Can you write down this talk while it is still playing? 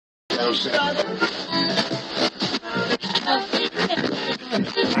This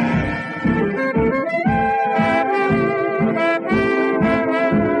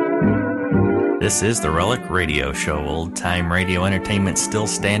is the Relic Radio Show, old-time radio entertainment still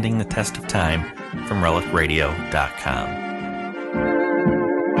standing the test of time, from relicradio.com.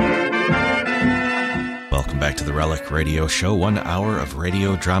 Welcome back to the Relic Radio Show, 1 hour of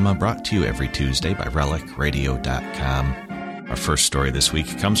radio drama brought to you every Tuesday by relicradio.com. Our first story this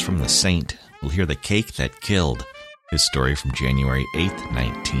week comes from The Saint. We'll hear The Cake That Killed, his story from January 8th,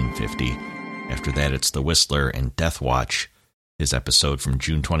 1950. After that, it's The Whistler and Death Watch, his episode from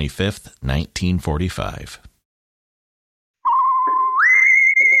June 25th, 1945.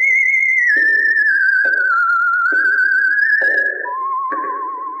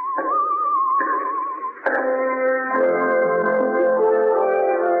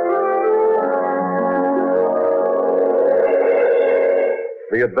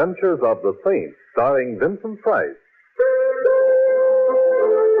 The Adventures of the Saint, starring Vincent Price.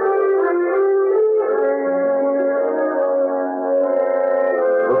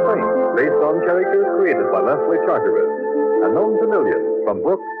 Based on characters created by Leslie Charteris and known to millions from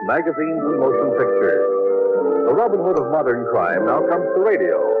books, magazines, and motion pictures. The Robin Hood of modern crime now comes to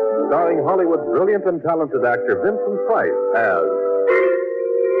radio, starring Hollywood's brilliant and talented actor Vincent Price as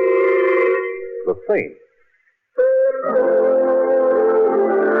the Saint.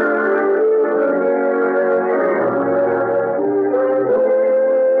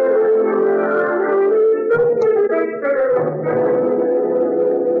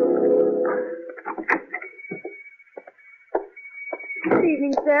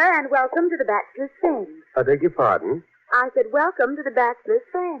 Sir, and welcome to the Bachelor's Friend. I beg your pardon? I said welcome to the Bachelor's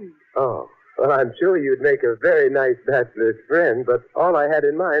Friend. Oh, well, I'm sure you'd make a very nice bachelor's friend, but all I had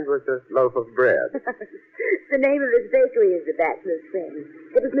in mind was a loaf of bread. The name of his bakery is the Bachelor's Friend.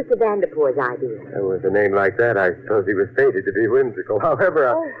 It was Mr. Vanderpoor's idea. With a name like that, I suppose he was fated to be whimsical.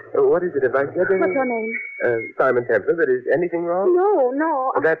 However, what is it, if I said anything? What's your name? Simon Templer. But is anything wrong?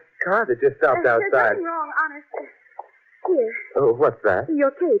 No. That car that just stopped outside. There's nothing wrong, honest. Here. Oh, what's that?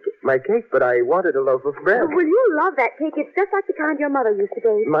 Your cake. My cake, but I wanted a loaf of bread. Well, you love that cake. It's just like the kind your mother used to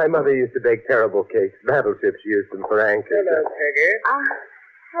bake. My mother used to bake terrible cakes. Battleships used them for anchors. Hello, Peggy.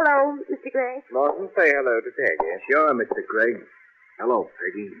 Hello, Mr. Gregg. Martin, say hello to Peggy. Sure, Mr. Gregg. Hello,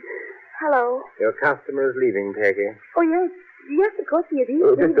 Peggy. Hello. Your customer is leaving, Peggy. Oh, yes. Yes, of course he is.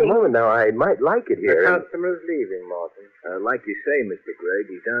 Just a moment now. I might like it here. The customer's leaving, Martin. Like you say, Mr. Gregg,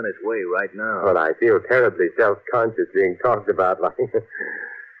 he's on his way right now. Well, I feel terribly self-conscious being talked about like...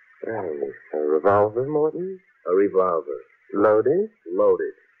 A revolver, Morton? A revolver. Loaded?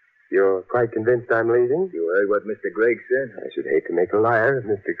 Loaded. You're quite convinced I'm leaving? You heard what Mr. Gregg said? I should hate to make a liar of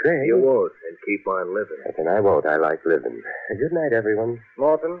Mr. Gregg. You won't, and keep on living. Then I won't. I like living. Good night, everyone.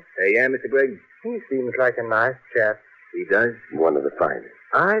 Martin? Yeah, Mr. Gregg? He seems like a nice chap. He does? One of the finest.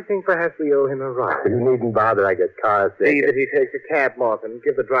 I think perhaps we owe him a ride. You needn't bother. I get car sick. See that he takes a cab, Martin.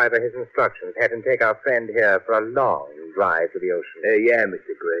 Give the driver his instructions. Have him take our friend here for a long drive to the ocean. Yeah,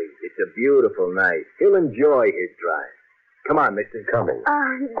 Mr. Gregg. It's a beautiful night. He'll enjoy his drive. Come on, mister. Coming.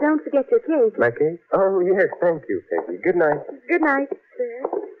 Don't forget your cake. My cake? Oh, yes. Thank you, Peggy. Good night. Good night, sir.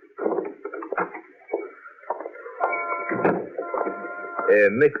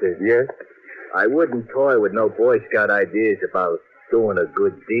 Mister. Yes? I wouldn't toy with no Boy Scout ideas about doing a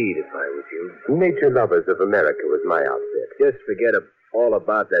good deed if I was you. Nature Lovers of America was my outfit. Just forget all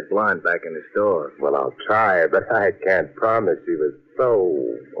about that blonde back in the store. Well, I'll try, but I can't promise. She was so...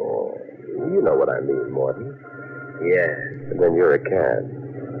 Oh, you know what I mean, Morton. Yeah. And then you're a cad.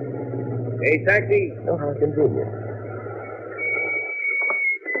 Hey, taxi. Oh, how convenient.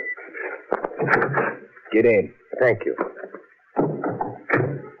 Get in. Thank you.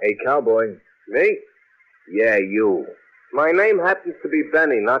 Hey, cowboy. Me? Yeah, you. My name happens to be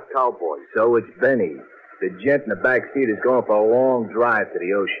Benny, not Cowboy. So it's Benny. The gent in the back seat is going for a long drive to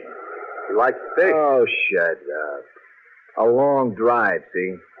the ocean. He likes fish. Oh, shut up. A long drive,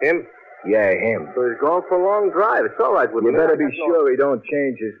 see? Him? Yeah, him. So he's going for a long drive. It's all right with me. You better be sure he don't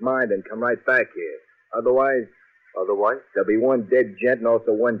change his mind and come right back here. Otherwise, there'll be one dead gent and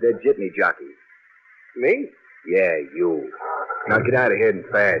also one dead jitney jockey. Me? Yeah, you. Now get out of here and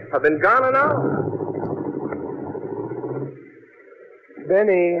fast. I've been gone an hour.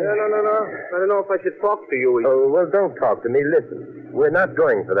 Benny. No. I don't know if I should talk to you. Oh, well, don't talk to me. Listen. We're not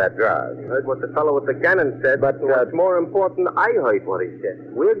going for that drive. Heard what the fellow with the cannon said, but what's more important, I heard what he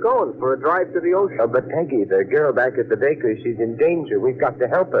said. We're going for a drive to the ocean. Oh, but Peggy, the girl back at the bakery, she's in danger. We've got to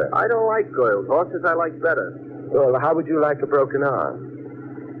help her. I don't like girls. Horses I like better. Well, how would you like a broken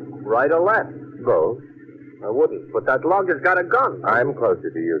arm? Right or left? Both. I wouldn't, but that lug has got a gun. I'm closer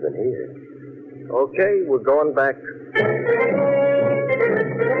to you than he is. Okay, we're going back.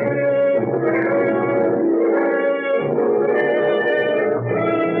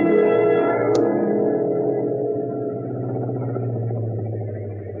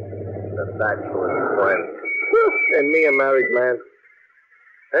 The bachelor's friend. And me a married man.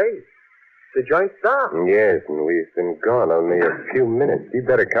 Hey, the joint's down. Yes, and we've been gone only a few minutes. You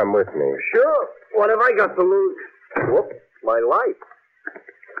better come with me. Sure. What have I got to lose? Whoops, my life.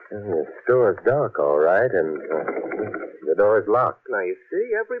 The store's dark, all right, and the door's locked. Now, you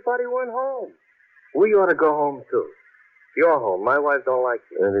see, everybody went home. We ought to go home, too. You're home. My wife don't like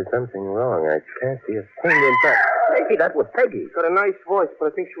you. There's something wrong. I can't see a thing in fact. Peggy, that was Peggy. Got a nice voice, but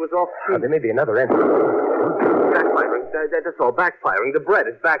I think she was off key. There may be another entry. Backfiring. That's all. Backfiring. The bread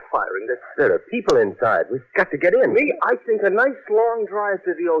is backfiring. There are people inside. We've got to get in. Me, I think a nice long drive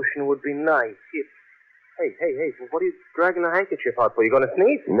to the ocean would be nice. Hey, what are you dragging the handkerchief out for? You going to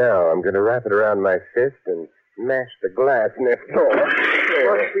sneeze? No, I'm going to wrap it around my fist and smash the glass next door. There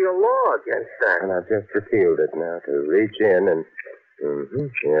must be a law against that. And I've just repealed it now to reach in and...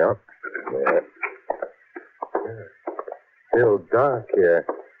 Yeah. Still dark here.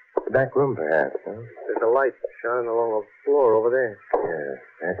 Back room, perhaps, huh? There's a light shining along the floor over there. Yeah,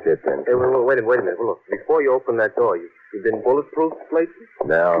 that's it, then. Hey, wait a minute. Well, look, before you open that door, you've been bulletproof lately?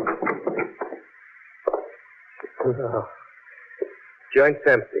 No. Oh. Joint's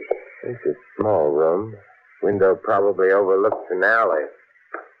empty. It's a small room. Window probably overlooks an alley.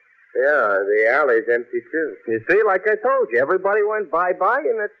 Yeah, the alley's empty, too. You see, like I told you, everybody went bye-bye,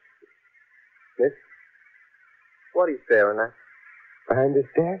 and that's... Miss? What are you staring at? Behind this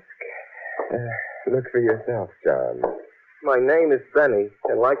desk? Look for yourself, John. My name is Benny,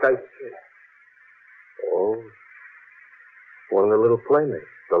 and like I said... Oh. One of the little playmates,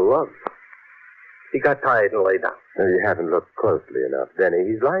 the lug. He got tired and lay down. No, you haven't looked closely enough, Benny.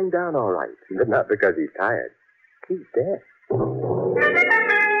 He's lying down all right, but not because he's tired. He's dead.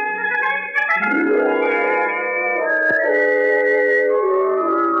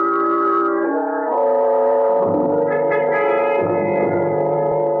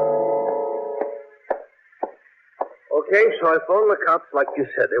 Okay, so I phoned the cops like you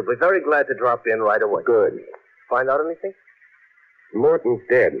said. They'll be very glad to drop in right away. Good. Find out anything? Morton's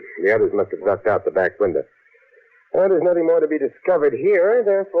dead. The others must have ducked out the back window. Well, there's nothing more to be discovered here,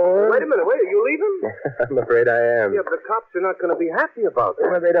 therefore... Wait a minute, are you leaving? I'm afraid I am. Yeah, but the cops are not going to be happy about that.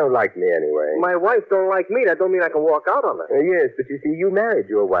 Well, they don't like me anyway. My wife don't like me. That don't mean I can walk out on her. Yes, but you see, you married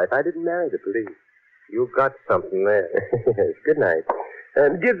your wife. I didn't marry the police. You got something there. Yes, good night.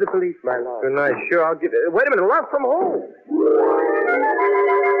 Give the police my love. Good night, sure, I'll give it... Wait a minute, love from whom?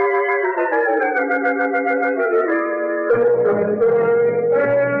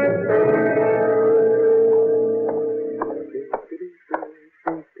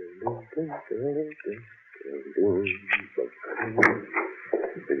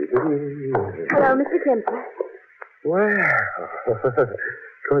 Hello, Mr. Kemper. Well, of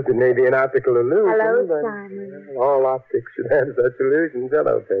course it may be an optical illusion. Hello, but Simon. all optics should have such illusions.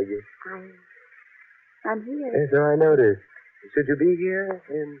 Hello, Peggy. I'm here. Yes, so I noticed. Should you be here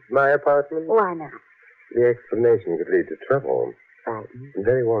in my apartment? Why not? The explanation could lead to trouble. Frightened.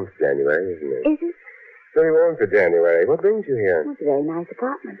 Very warm for January, isn't it? Is it? Very warm for January. What brings you here? It's a very nice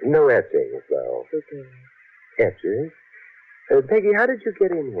apartment. No etchings, though. Who cares? Etchings? Peggy, how did you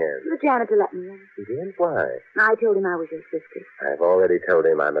get in here? The janitor let me in. He did? Why? I told him I was your sister. I've already told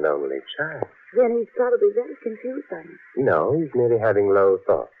him I'm an only child. Then he's probably very confused by me. No, he's merely having low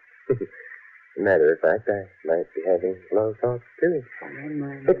thoughts. Matter of fact, I might be having low thoughts, too.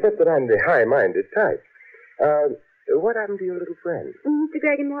 Except that I'm the high-minded type. What happened to your little friend? Mr.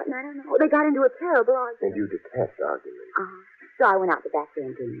 Gregg and Morton, I don't know. They got into a terrible argument. And you detest arguments. So I went out the back door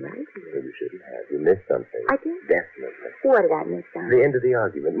and came right here. Well, you shouldn't have. You missed something. I did? Definitely. What did I miss, Don? The end of the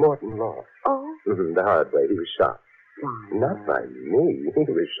argument. Morton lost. Oh? The hard way. He was shot. Why? Not by me.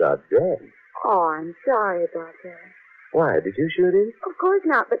 He was shot dead. Oh, I'm sorry about that. Why? Did you shoot him? Of course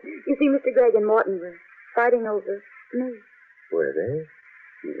not, but you see, Mr. Gregg and Morton were fighting over me. Were they?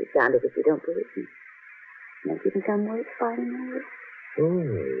 You sound as if you don't believe me. Don't you think I'm worth fighting over? Oh,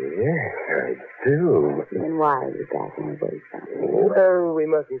 yes, I do. Then why are you backing away from me? Well, we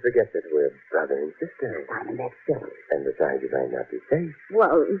mustn't forget that we're brother and sister. Simon, that's silly. And besides, you might not be safe.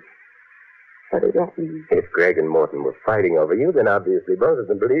 Well, what does that mean? If Gregg and Morton were fighting over you, then obviously both of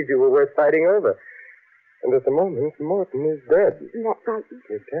them believed you were worth fighting over. And at the moment, Morton is dead. Isn't that frightening?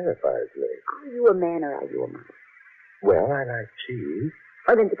 It terrifies me. Are you a man or are you a mouse? Well, I like cheese.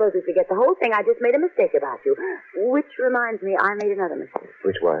 Oh, then suppose we forget the whole thing. I just made a mistake about you. Which reminds me, I made another mistake.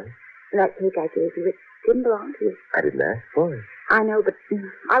 Which one? That cake I gave you, it didn't belong to you. I didn't ask for it. I know, but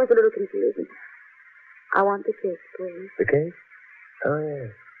I was a little confused. I want the cake, please. The cake? Oh,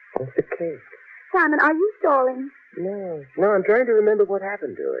 yes. What's the cake? Simon, are you stalling? No, I'm trying to remember what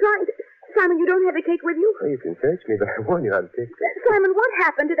happened to it. Simon, you don't have the cake with you? Well, you can search me, but I warn you, I'm tipsy. Simon, what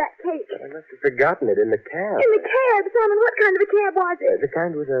happened to that cake? I must have forgotten it in the cab. In the cab? Simon, what kind of a cab was it? The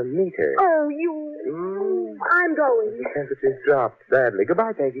kind with a meter. Oh, you... I'm going. The temperature's dropped badly.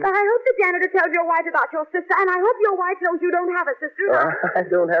 Goodbye, Peggy. I hope the janitor tells your wife about your sister, and I hope your wife knows you don't have a sister. I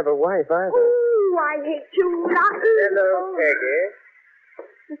don't have a wife either. Ooh, I hate you. Hello, Peggy.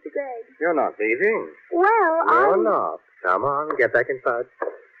 Mr. Gregg. You're not leaving. Well, You're not. Come on, get back inside.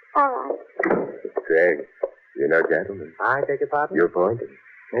 All right. Gregg, you're no gentleman. I beg your pardon? You're pointing.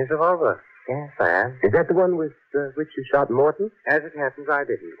 His revolver. Yes, I am. Is that the one with which you shot Morton? As it happens, I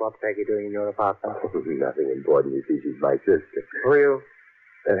didn't. What's Peggy doing in your apartment? Nothing important. You see, she's my sister. Who are you?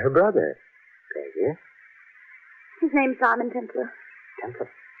 Her brother. Peggy? His name's Simon Templar. Templar.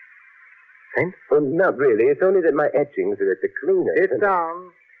 Well, not really. It's only that my etchings are at the cleaner. Sit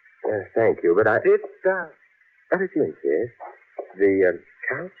down. Thank you, but I... Sit down. Yes. The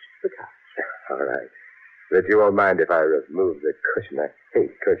couch? The couch. All right. But you won't mind if I remove the cushion. I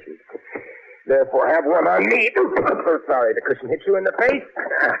hate cushions. Therefore, have one on me. I'm so sorry the cushion hit you in the face.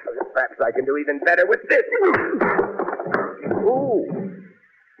 Perhaps I can do even better with this.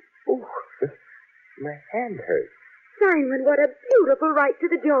 Ooh. My hand hurts. Simon, what a beautiful right to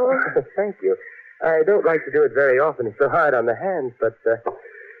the jaw. Thank you. I don't like to do it very often. It's so hard on the hands, but...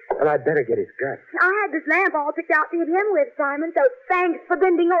 well, I'd better get his gun. I had this lamp all picked out to hit him with, Simon, so thanks for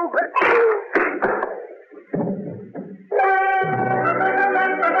bending over.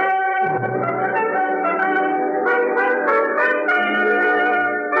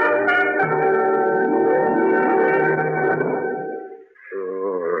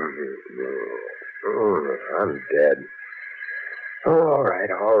 I'm dead. Oh,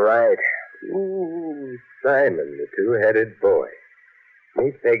 all right. Ooh, Simon, the two-headed boy.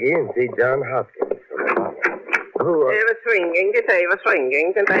 Meet Peggy and see John Hopkins. They were swinging, they were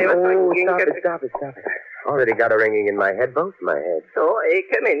swinging, they were swinging. Stop it. Already got a ringing in my head, both my heads. So I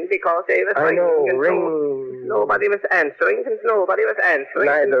came in because they were swinging. I know, and ring. Nobody was answering, and nobody was answering.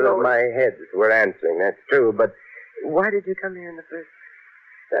 Neither of my heads were answering, that's true, but why did you come here in the first?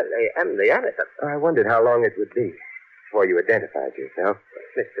 Well, I am the janitor. I wondered how long it would be before you identified yourself.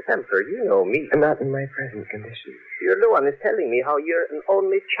 Mr. Templar, you know me. Not in my present condition. You're the one who's telling me how you're an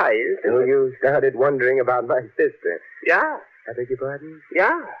only child. So you started wondering about my sister. Yeah. I beg your pardon?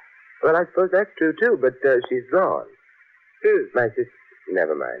 Yeah. Well, I suppose that's true, too, but she's gone. Who? My sister.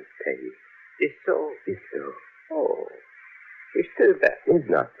 Never mind, Peggy. Is so? Is so. Oh. It's too bad. It's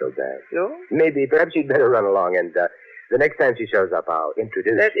not so bad. No? Maybe, perhaps you'd better run along and, the next time she shows up, I'll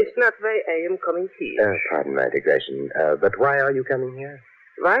introduce That you. is not why I am coming here. Pardon my digression, but why are you coming here?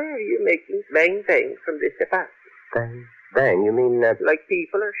 Why are you making bang from this apartment? Bang? You mean... like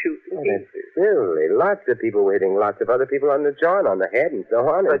people are shooting that's pieces. silly. Lots of people were hitting lots of other people on the jaw and on the head and so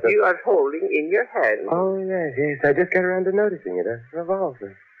on. But you are holding in your hand Oh, yes. I just got around to noticing it. A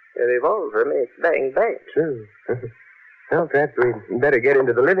revolver. a revolver makes bang. True. Well, perhaps we'd better get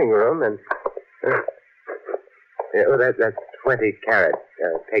into the living room and... that's 20 carats.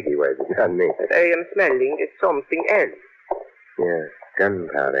 Peggy wears it, not me. What I am smelling is something else. Yes,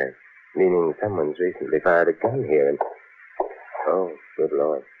 gunpowder. Meaning someone's recently fired a gun here and... Oh, good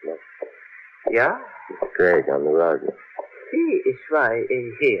Lord. No. Yeah? It's Gregg on the rug. He is why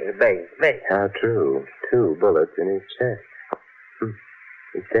I hear bang. How true. 2 bullets in his chest.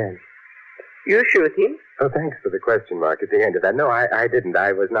 He's dead. You shoot him? Oh, thanks for the question mark at the end of that. No, I didn't.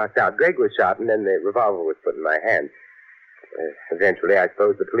 I was knocked out. Gregg was shot, and then the revolver was put in my hand. Eventually, I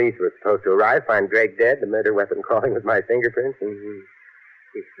suppose the police were supposed to arrive, find Gregg dead, the murder weapon crawling with my fingerprints, and...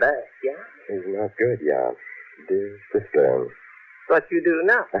 It's bad, yeah? It's not good, yeah. Dear sister. What you do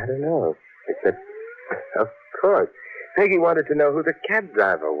now? I don't know. Except, of course, Peggy wanted to know who the cab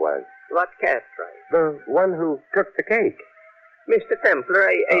driver was. What cab driver? The one who took the cake. Mr. Templar,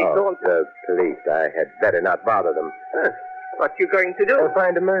 I don't... The police. I had better not bother them. What you going to do? I'll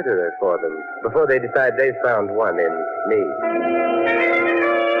find a murderer for them before they decide they've found one in me.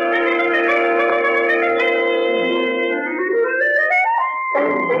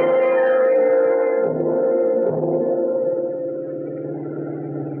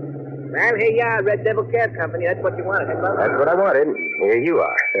 Well, here you are, Red Devil Cab Company. That's what you wanted, huh? That's what I wanted. Here you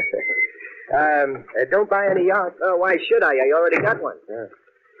are. Don't buy any yachts. Oh, why should I? I already got one.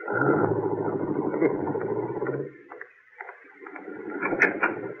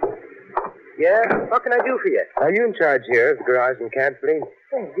 Yeah? What can I do for you? Are you in charge here of the garage and cab fleet?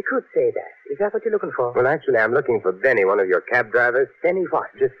 Well, you could say that. Is that what you're looking for? Well, actually, I'm looking for Benny, one of your cab drivers. Benny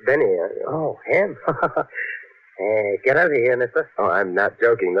what? Just Benny. Oh, him? Get out of here, mister. Oh, I'm not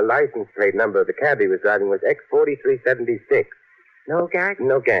joking. The license plate number of the cab he was driving was X4376. No gag?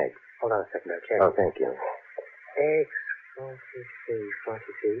 No gag. Hold on a second, I'll check. Oh, thank you.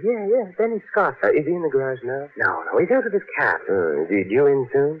 X4343. Yeah, Benny Scott. Is he in the garage now? No, he's out of his cab. Is he due in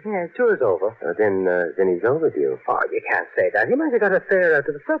soon? Yeah, his tour is over. Then he's overdue. Oh, you can't say that. He might have got a fare out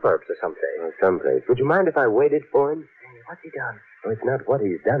to the suburbs or something. Someplace. Would you mind if I waited for him? Hey, what's he done? Oh, it's not what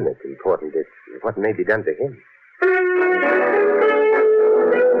he's done that's important. It's what may be done to him.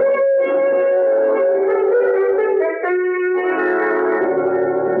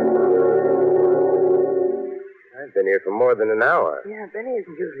 I've been here for more than an hour. Yeah, Benny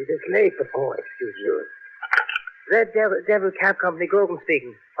isn't usually this late, but... Oh, excuse me. Red Devil Cab Company, Grogan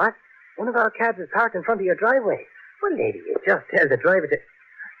speaking. What? One of our cabs is parked in front of your driveway. Well, lady, you just tell the driver to...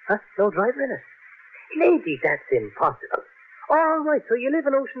 Huh? No driver in it? Lady, that's impossible. All right, so you live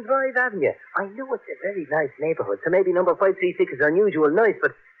on Ocean Drive Avenue. I know it's a very nice neighborhood, so maybe number 536 is unusual nice,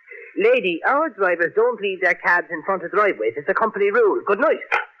 but... Lady, our drivers don't leave their cabs in front of driveways. It's a company rule. Good night.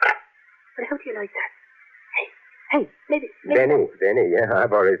 But how do you like that? Hey, maybe... Benny, yeah,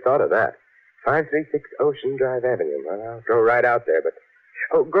 I've already thought of that. 536 Ocean Drive Avenue. Well, I'll go right out there, but...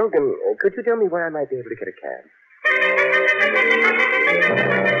 Oh, Grogan, could you tell me where I might be able to get a cab?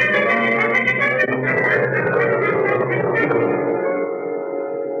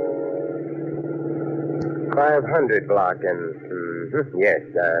 500 block and... Yes,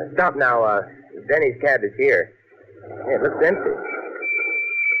 stop now. Benny's cab is here. Yeah, it looks empty.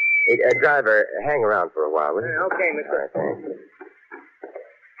 Hey, driver, hang around for a while, will you? Okay, mister. All right, thanks.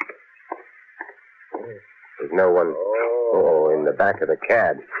 There's no one... Oh, in the back of the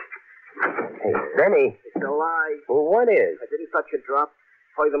cab. Hey, Benny. It's a lie. Well, what is? I didn't touch a drop.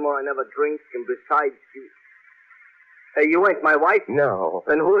 Furthermore, I never drink, and besides, you... Hey, you ain't my wife? No.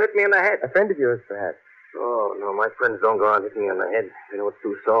 Then who hit me in the head? A friend of yours, perhaps. Oh, no, my friends don't go around hitting me on the head. You know, it's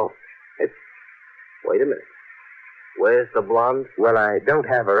too soft. Wait a minute. Where's the blonde? Well, I don't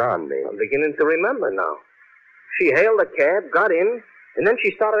have her on me. I'm beginning to remember now. She hailed a cab, got in, and then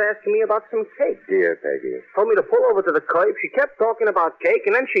she started asking me about some cake. Dear Peggy. Told me to pull over to the curb. She kept talking about cake,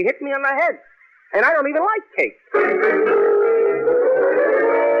 and then she hit me on the head. And I don't even like cake.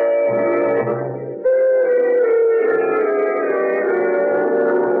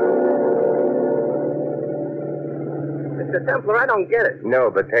 Mr. Templar, I don't get it. No,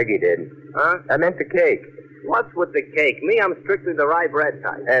 but Peggy did. Huh? I meant the cake. What's with the cake? Me, I'm strictly the rye bread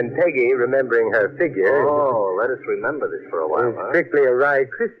type. And Peggy, remembering her figure... Oh, let us remember this for a while, is huh? strictly a rye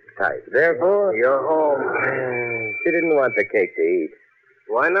crisp type. Therefore... You're home. She didn't want the cake to eat.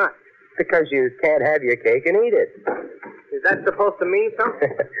 Why not? Because you can't have your cake and eat it. Is that supposed to mean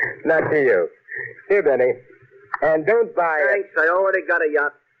something? Not to you. Here, Benny. And don't buy it. Thanks, I already got a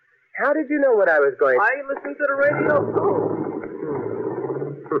yacht. How did you know what I was going to... I listened to the radio, too.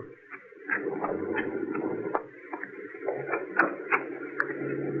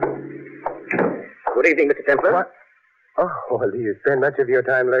 Good evening, Mr. Templar. What? Oh, well, do you spend much of your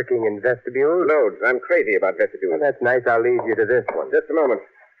time lurking in vestibules? Loads. I'm crazy about vestibules. Well, that's nice. I'll lead you to this one. Just a moment.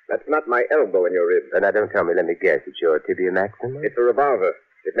 That's not my elbow in your rib. Now, don't tell me. Let me guess. It's your tibia maxima? It's a revolver.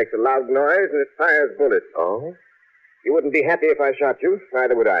 It makes a loud noise and it fires bullets. Oh? You wouldn't be happy if I shot you.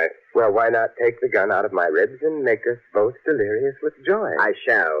 Neither would I. Well, why not take the gun out of my ribs and make us both delirious with joy? I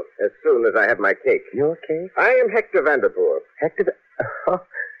shall, as soon as I have my cake. Your cake? I am Hector Vanderpoor. Hector... Oh,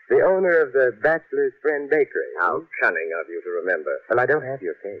 the owner of the Bachelor's Friend Bakery. How cunning of you to remember. Well, I don't have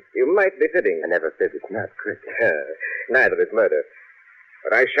your cake. You might be fitting. I never said it's not cricket. Neither is murder.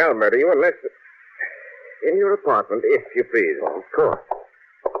 But I shall murder you unless... In your apartment, if you please. Oh, of course.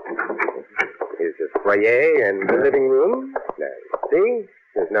 Here's the foyer and the living room. Now, see?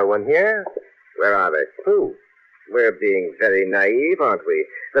 There's no one here. Where are they? Who? We're being very naive, aren't we?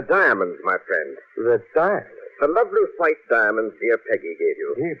 The diamonds, my friend. The diamonds? The lovely white diamonds dear Peggy gave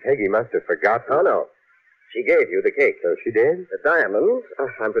you. Dear Peggy must have forgotten. Oh, no. She gave you the cake. So she did? The diamonds,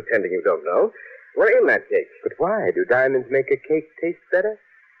 I'm pretending you don't know, were in that cake. But why? Do diamonds make a cake taste better?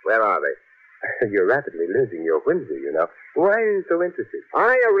 Where are they? You're rapidly losing your whimsy, you know. Why are you so interested?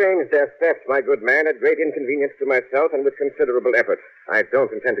 I arranged their theft, my good man, at great inconvenience to myself and with considerable effort. I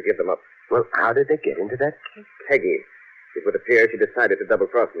don't intend to give them up. Well, how did they get into that cake? Peggy. It would appear she decided to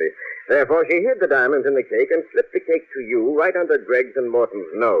double-cross me. Therefore, she hid the diamonds in the cake and slipped the cake to you right under Greg's and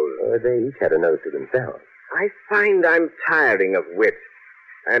Morton's nose. They each had a nose to themselves. I find I'm tiring of wit.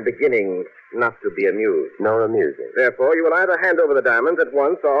 I'm beginning not to be amused. No amusing. Therefore, you will either hand over the diamonds at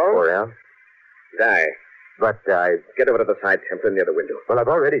once or... Or else? Die. But I... Get over to the side, Templar, near the window. Well, I've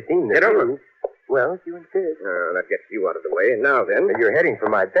already seen this. Get over. Well, if you insist. That gets you out of the way. Now then. You're heading for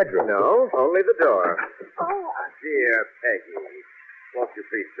my bedroom. No, only the door. Oh, Dear Peggy, won't you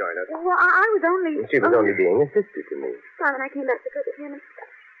please join us? well, I was only... She was only being a sister to me. Simon, I came back to visit him, and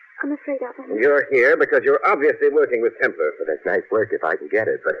I'm afraid I'll... You're here because you're obviously working with Templar. But that's nice work if I can get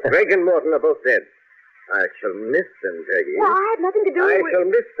it, but... Greg and Morton are both dead. I shall miss them, Peggy. Well, I had nothing to do I with... shall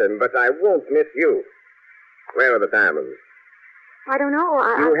miss them, but I won't miss you. Where are the diamonds? I don't know.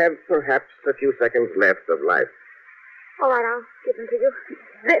 You have perhaps a few seconds left of life. All right, I'll give them to you.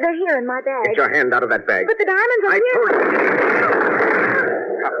 They're here in my bag. Get your hand out of that bag. But the diamonds are I here. told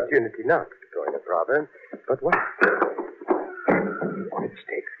you. Opportunity knocks, to coin a proverb. But what? Which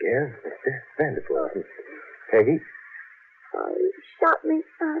takes care of Mr. Vanderpool. Peggy? Oh, you shot me,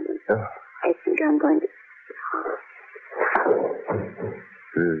 Simon. Oh. I think I'm going to...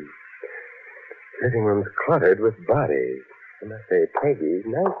 Living room's cluttered with bodies. I must say Peggy's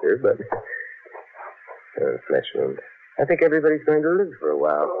nicer, but... flesh wound. I think everybody's going to live for a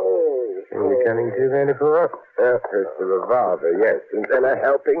while. Are you coming to, Vanderpool? First the revolver, yes. And then a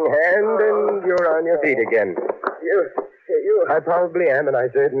helping hand, and you're on your feet again. You... I probably am, and I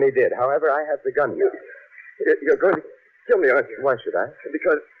certainly did. However, I have the gun now. You're going to kill me, aren't you? Why should I?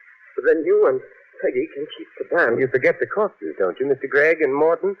 Because then you and Peggy can keep the diamonds. You forget the corpses, don't you, Mr. Gregg and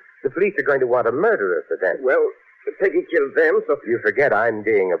Morton? The police are going to want a murderer for that. Well, Peggy killed them, so... You forget I'm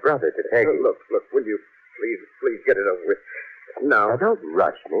being a brother to Peggy. Look, will you please get it over with? Now, Now, don't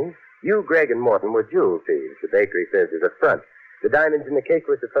rush me. You, Gregg, and Morton were jewel thieves. The bakery served as a front. The diamonds in the cake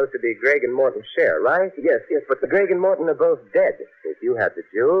were supposed to be Gregg and Morton's share, right? yes, but Gregg and Morton are both dead. If you had the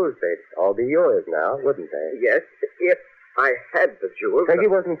jewels, they'd all be yours now, wouldn't they? yes, if I had the jewels... Peggy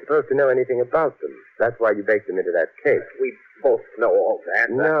wasn't supposed to know anything about them. That's why you baked them into that cake. We both know all that.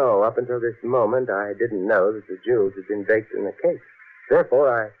 No, up until this moment, I didn't know that the jewels had been baked in the cake. Therefore,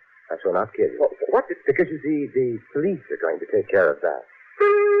 I shall not kill you. What? Because, you see, the police are going to take care of that.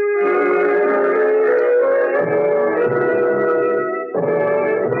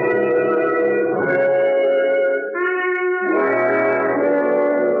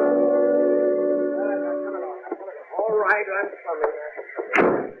 All right, I'm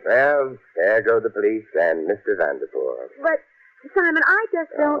coming. Well, there go the police and Mr. Vanderpool. But, Simon, I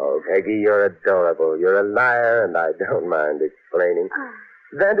just don't... Oh, Peggy, you're adorable. You're a liar, and I don't mind explaining.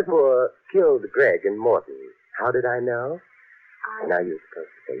 Vanderpool killed Gregg and Morton. How did I know? Now you're supposed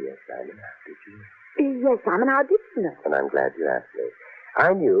to say yes, Simon. Did you? Yes, Simon, how did you know? And I'm glad you asked me.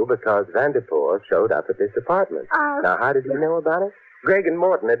 I knew because Vanderpool showed up at this apartment. Now, how did you know about it? Gregg and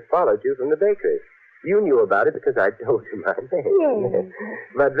Morton had followed you from the bakery. You knew about it because I told you my name. Yes.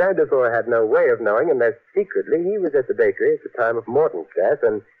 But Vanderpool had no way of knowing unless secretly he was at the bakery at the time of Morton's death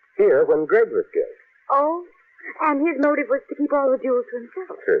and here when Gregg was killed. Oh, and his motive was to keep all the jewels to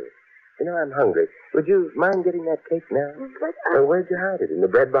himself. True. You know, I'm hungry. Would you mind getting that cake now? But, where'd you hide it? In the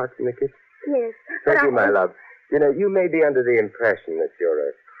bread box in the kitchen? yes. Thank you, my love. You know, you may be under the impression that you're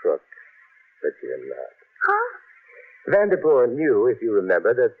a crook, but you're not. Huh? Vanderpool knew, if you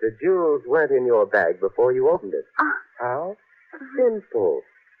remember, that the jewels weren't in your bag before you opened it. How? Simple.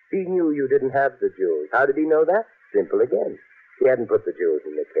 He knew you didn't have the jewels. How did he know that? Simple again. He hadn't put the jewels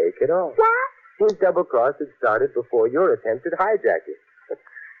in the cake at all. What? His double cross had started before your attempt at hijacking.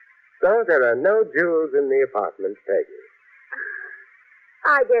 So there are no jewels in the apartment, Peggy.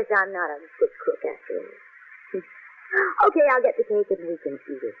 I guess I'm not a good cook after all. Okay, I'll get the cake and we can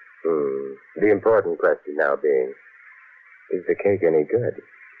eat it. The important question now being, is the cake any good?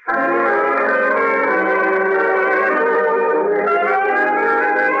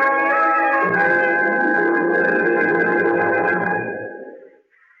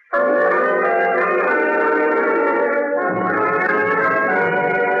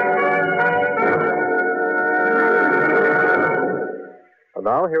 And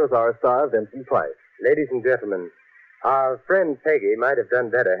now, here is our star, Vincent Price. Ladies and gentlemen, our friend Peggy might have done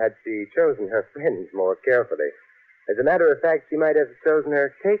better had she chosen her friends more carefully. As a matter of fact, she might have chosen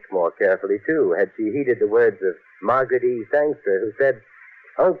her cake more carefully, too, had she heeded the words of Margaret E. Sangster, who said,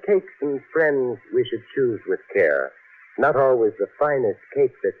 "Oh, cakes and friends we should choose with care. Not always the finest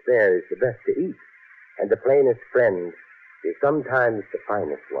cake that's there is the best to eat, and the plainest friend is sometimes the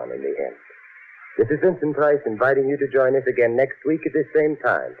finest one in the end." This is Vincent Price inviting you to join us again next week at this same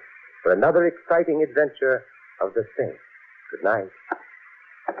time for another exciting adventure of the Saint. Good night.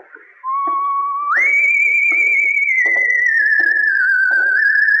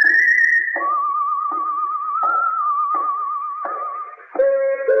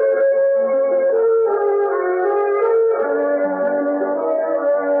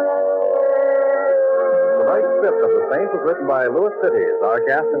 was written by Louis Cities. Our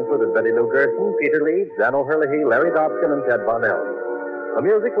cast included Betty Lou Gerson, Peter Leeds, Dan O'Herlihy, Larry Dobson, and Ted Von Ells. The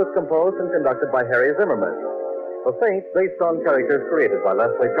music was composed and conducted by Harry Zimmerman. The Saint, based on characters created by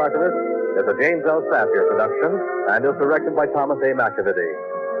Leslie Charteris, is a James L. Safier production and is directed by Thomas A. McAvity.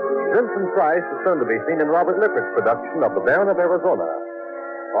 Vincent Price is soon to be seen in Robert Lippert's production of The Baron of Arizona.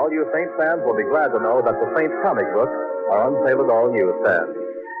 All you Saint fans will be glad to know that the Saint comic books are on sale at all newsstands.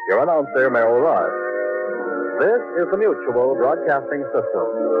 Your announcer, Merrill Ross. This is the Mutual Broadcasting System.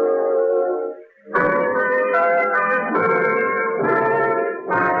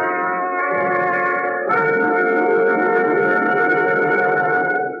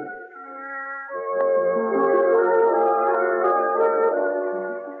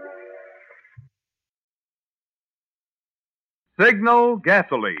 Signal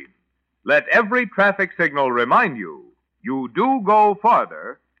gasoline. Let every traffic signal remind you, you do go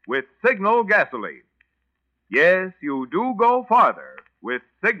farther with Signal gasoline. Yes, you do go farther with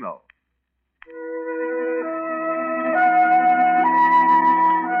Signal.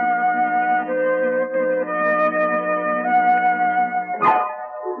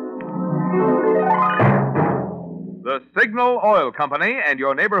 The Signal Oil Company and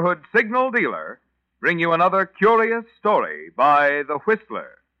your neighborhood Signal dealer bring you another curious story by The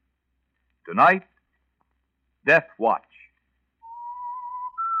Whistler. Tonight, Death Watch.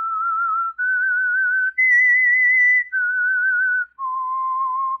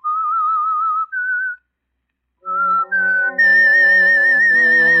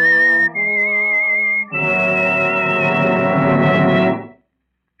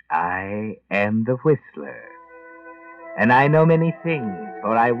 I am the Whistler, and I know many things,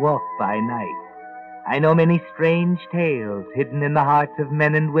 for I walk by night. I know many strange tales hidden in the hearts of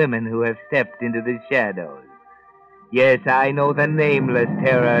men and women who have stepped into the shadows. Yes, I know the nameless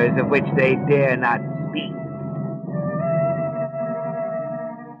terrors of which they dare not speak.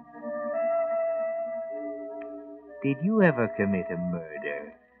 Did you ever commit a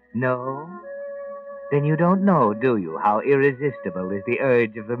murder? No? Then you don't know, do you, how irresistible is the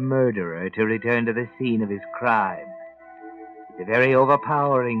urge of the murderer to return to the scene of his crime? It's a very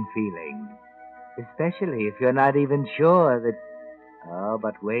overpowering feeling, especially if you're not even sure that... Oh,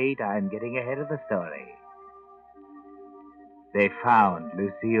 but wait, I'm getting ahead of the story. They found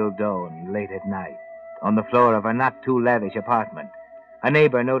Lucille Doane late at night on the floor of her not-too-lavish apartment. A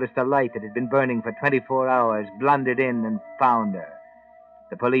neighbor noticed a light that had been burning for 24 hours, blundered in, and found her.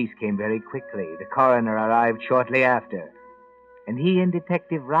 The police came very quickly. The coroner arrived shortly after, and he and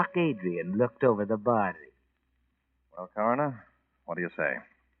Detective Rock Adrian looked over the body. Well, Coroner, what do you say?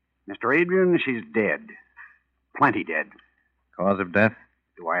 Mr. Adrian, she's dead. Plenty dead. Cause of death?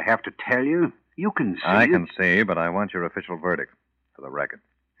 Do I have to tell you? You can see I can see, but I want your official verdict for the record.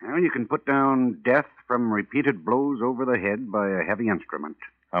 Well, you can put down death from repeated blows over the head by a heavy instrument.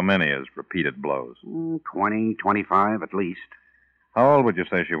 How many is repeated blows? 20, 25 at least. How old would you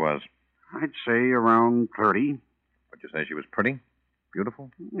say she was? I'd say around 30. Would you say she was pretty?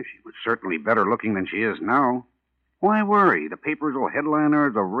 Beautiful? She was certainly better looking than she is now. Why worry? The papers will headline her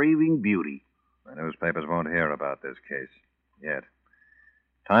as a raving beauty. The newspapers won't hear about this case yet.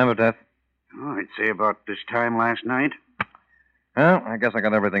 Time of death? Oh, I'd say about this time last night. Well, I guess I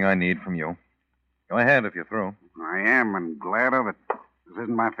got everything I need from you. Go ahead if you're through. I am, and glad of it. This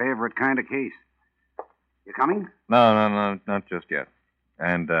isn't my favorite kind of case. You coming? No, not just yet.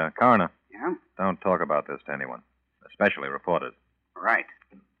 And, Coroner. Yeah? Don't talk about this to anyone, especially reporters. Right.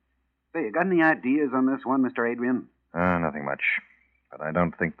 Say, you got any ideas on this one, Mr. Adrian? Nothing much. But I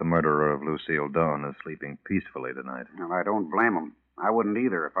don't think the murderer of Lucille Doane is sleeping peacefully tonight. Well, I don't blame him. I wouldn't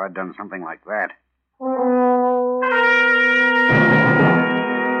either if I'd done something like that.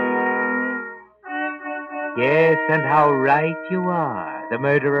 Yes, and how right you are. The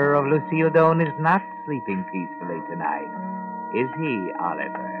murderer of Lucille Doane is not sleeping peacefully tonight. Is he,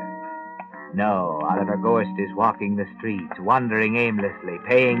 Oliver? No, Oliver Gorst is walking the streets, wandering aimlessly,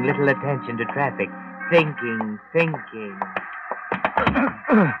 paying little attention to traffic, thinking.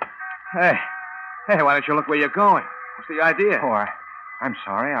 Hey, why don't you look where you're going? What's the idea? Oh, I'm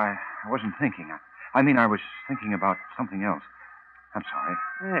sorry. I wasn't thinking. I mean, I was thinking about something else. I'm sorry.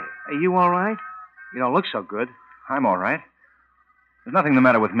 Hey, are you all right? You don't look so good. I'm all right. There's nothing the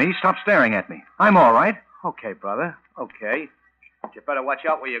matter with me. Stop staring at me. I'm all right. Okay, brother. Okay. But you better watch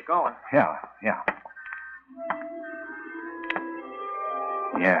out where you're going. Yeah.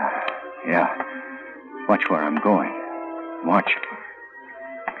 Watch where I'm going. Watch.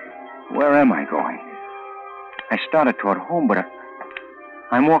 Where am I going? I started toward home, but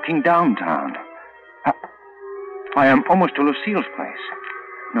I'm walking downtown. I am almost to Lucille's place.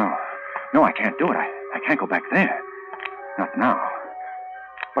 No, I can't do it. I can't go back there. Not now.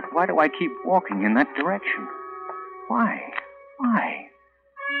 But why do I keep walking in that direction? Why? Why?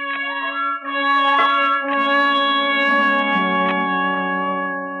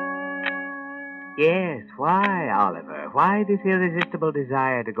 Yes, why, Oliver? Why this irresistible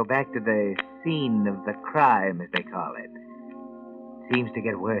desire to go back to the scene of the crime, as they call it? Seems to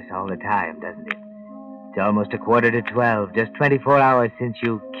get worse all the time, doesn't it? It's almost 11:45, just 24 hours since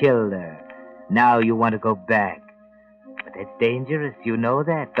you killed her. Now you want to go back. But that's dangerous, you know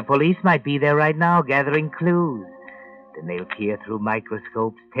that. The police might be there right now, gathering clues. Then they'll peer through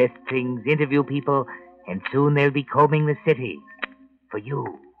microscopes, test things, interview people, and soon they'll be combing the city. For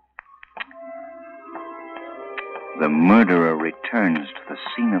you. The murderer returns to the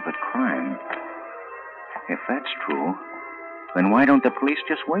scene of the crime. If that's true, then why don't the police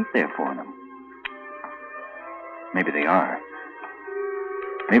just wait there for them? Maybe they are.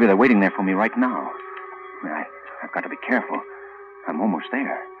 Maybe they're waiting there for me right now. I've got to be careful. I'm almost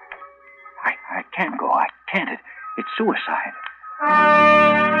there. I can't go. I can't. It's suicide.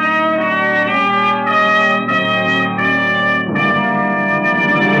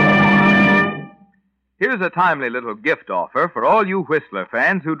 Here's a timely little gift offer for all you Whistler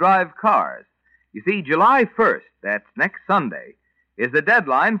fans who drive cars. You see, July 1st, that's next Sunday, is the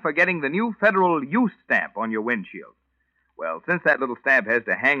deadline for getting the new federal use stamp on your windshield. Well, since that little stamp has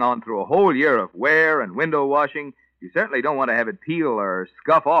to hang on through a whole year of wear and window washing, you certainly don't want to have it peel or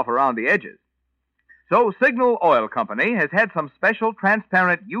scuff off around the edges. So Signal Oil Company has had some special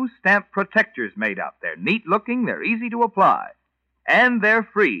transparent use stamp protectors made up. They're neat-looking, they're easy to apply, and they're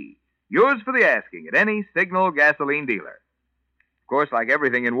free. Yours for the asking at any Signal gasoline dealer. Of course, like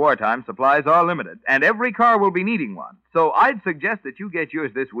everything in wartime, supplies are limited, and every car will be needing one. So I'd suggest that you get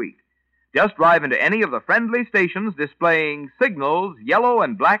yours this week. Just drive into any of the friendly stations displaying Signal's yellow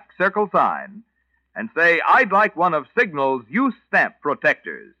and black circle sign and say, I'd like one of Signal's use stamp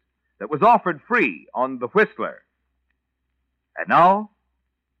protectors that was offered free on the Whistler. And now,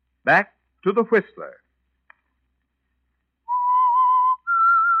 back to the Whistler.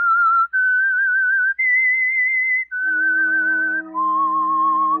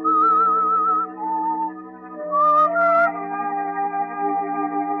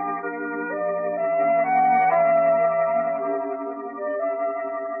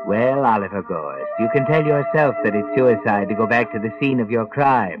 Well, Oliver Gorst, you can tell yourself that it's suicide to go back to the scene of your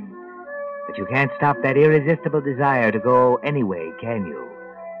crime. But you can't stop that irresistible desire to go anyway, can you?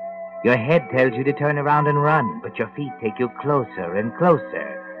 Your head tells you to turn around and run, but your feet take you closer and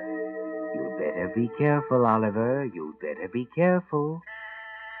closer. You'd better be careful, Oliver. You'd better be careful.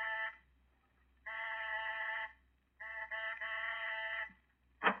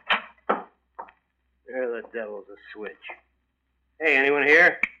 There the devil's a switch. Hey, anyone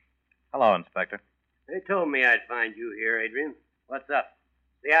here? Hello, Inspector. They told me I'd find you here, Adrian. What's up?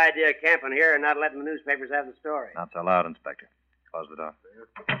 The idea of camping here and not letting the newspapers have the story. Not so loud, Inspector. Close the door.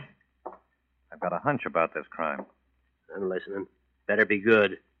 I've got a hunch about this crime. I'm listening. Better be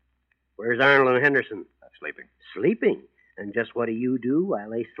good. Where's Arnold and Henderson? Sleeping. Sleeping? And just what do you do while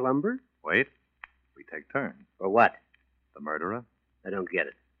they slumber? Wait. We take turns. For what? The murderer? I don't get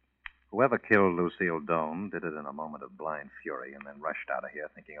it. Whoever killed Lucille Doane did it in a moment of blind fury and then rushed out of here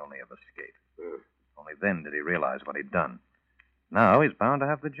thinking only of escape. Only then did he realize what he'd done. Now he's bound to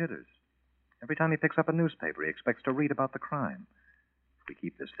have the jitters. Every time he picks up a newspaper, he expects to read about the crime. If we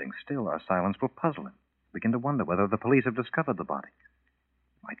keep this thing still, our silence will puzzle him. Begin to wonder whether the police have discovered the body.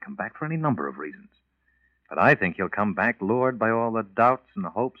 He might come back for any number of reasons. But I think he'll come back lured by all the doubts and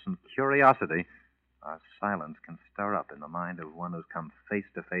hopes and curiosity our silence can stir up in the mind of one who's come face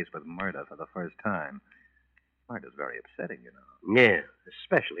to face with murder for the first time. Murder's very upsetting, you know. Yeah,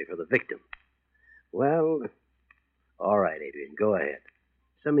 especially for the victim. Well, all right, Adrian, go ahead.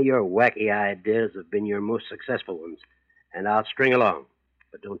 Some of your wacky ideas have been your most successful ones, and I'll string along,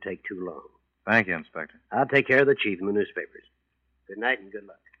 but don't take too long. Thank you, Inspector. I'll take care of the chief and the newspapers. Good night and good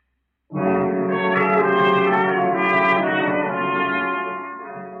luck.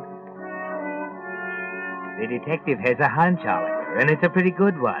 The detective has a hunch, Oliver, and it's a pretty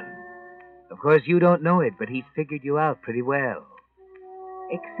good one. Of course, you don't know it, but he's figured you out pretty well.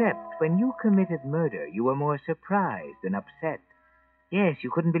 Except when you committed murder, you were more surprised than upset. Yes, you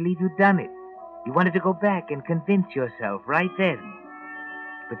couldn't believe you'd done it. You wanted to go back and convince yourself right then.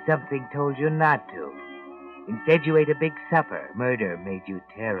 But something told you not to. Instead, you ate a big supper. Murder made you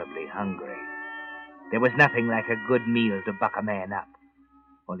terribly hungry. There was nothing like a good meal to buck a man up.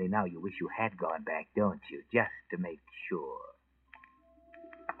 Only now you wish you had gone back, don't you? Just to make sure.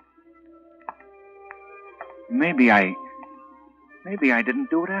 Maybe I didn't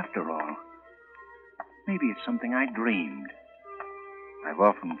do it after all. Maybe it's something I dreamed. I've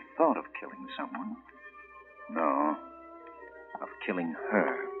often thought of killing someone. No, of killing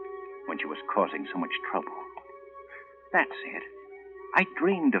her when she was causing so much trouble. That's it. I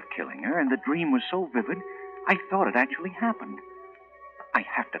dreamed of killing her, and the dream was so vivid, I thought it actually happened. I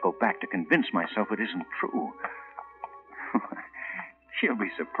have to go back to convince myself it isn't true. She'll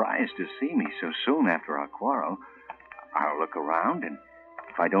be surprised to see me so soon after our quarrel. I'll look around, and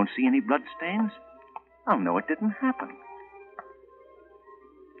if I don't see any bloodstains, I'll know it didn't happen.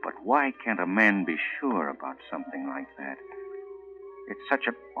 But why can't a man be sure about something like that? It's such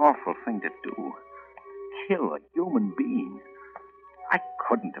an awful thing to do. Kill a human being. I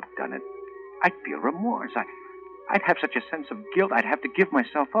couldn't have done it. I'd feel remorse. I'd have such a sense of guilt, I'd have to give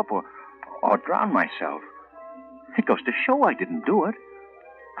myself up or drown myself. It goes to show I didn't do it.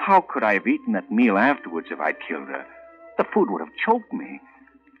 How could I have eaten that meal afterwards if I'd killed her? The food would have choked me.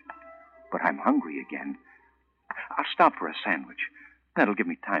 But I'm hungry again. I'll stop for a sandwich. That'll give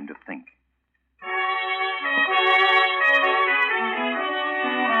me time to think.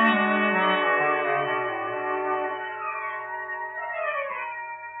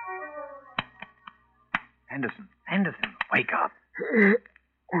 Henderson, wake up.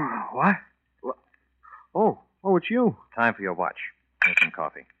 What? Oh, it's you. Time for your watch. Here's some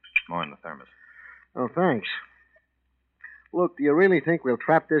coffee. More in the thermos. Oh, thanks. Look, do you really think we'll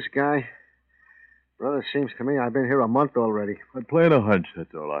trap this guy? Brother, seems to me I've been here a month already. I'm playing a hunch,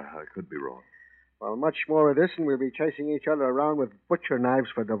 that's all. I could be wrong. Well, much more of this, and we'll be chasing each other around with butcher knives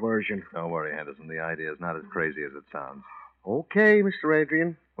for diversion. Don't worry, Henderson. The idea is not as crazy as it sounds. Okay, Mr.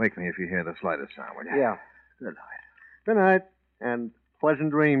 Adrian. Wake me if you hear the slightest sound, will you? Yeah. Good night. Good night, and pleasant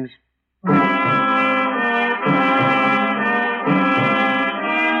dreams. Is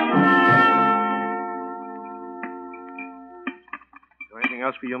there anything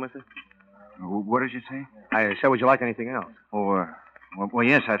else for you, mister? What did you say? I said, would you like anything else? Oh, well,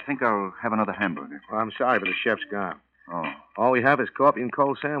 yes, I think I'll have another hamburger. Well, I'm sorry, but the chef's gone. Oh. All we have is coffee and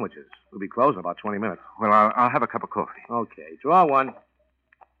cold sandwiches. We'll be closed in about 20 minutes. Well, I'll have a cup of coffee. Okay, draw one.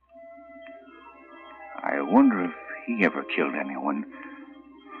 I wonder if he ever killed anyone.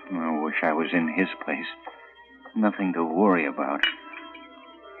 I wish I was in his place. Nothing to worry about.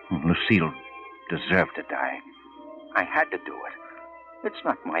 Lucille deserved to die. I had to do it. It's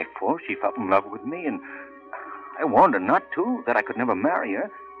not my fault she fell in love with me, and I warned her not to, that I could never marry her.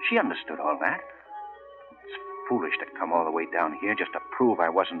 She understood all that. It's foolish to come all the way down here just to prove I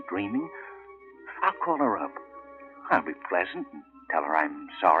wasn't dreaming. I'll call her up. I'll be pleasant and tell her I'm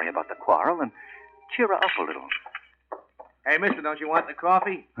sorry about the quarrel and cheer her up a little. Hey, mister, don't you want the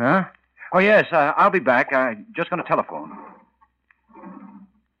coffee? Huh? Oh, yes, I'll be back. I'm just going to telephone.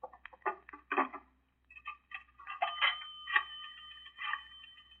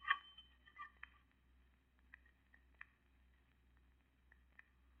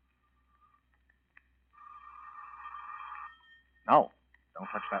 No. Don't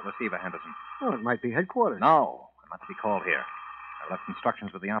touch that receiver, Henderson. Oh, it might be headquarters. No. I'm not to be called here. I left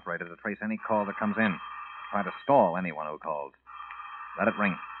instructions with the operator to trace any call that comes in. Try to stall anyone who calls. Let it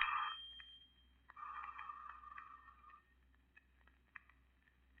ring.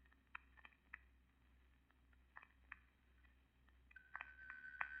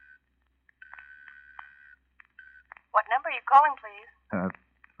 What number are you calling, please?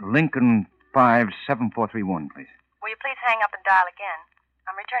 Lincoln 57431, please. Will you please hang up and dial again?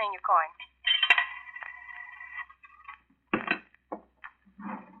 I'm returning your coin.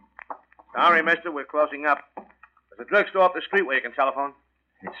 Sorry, mister, we're closing up. There's a drugstore up the street where you can telephone.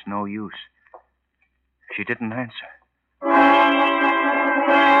 It's no use. She didn't answer.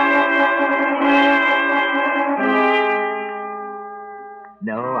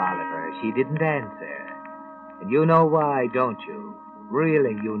 No, Oliver, she didn't answer. And you know why, don't you?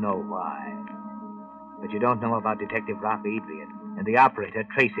 Really, you know why. But you don't know about Detective Rock Adrian and the operator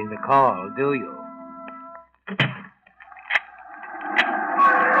tracing the call, do you?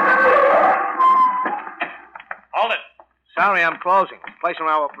 Hold it. Sorry, I'm closing. Place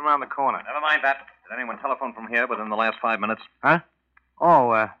around the corner. Never mind that. Did anyone telephone from here within the last 5 minutes? Huh?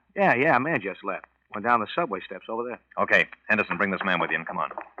 Oh, yeah, a man just left. Went down the subway steps over there. Okay. Henderson, bring this man with you and come on.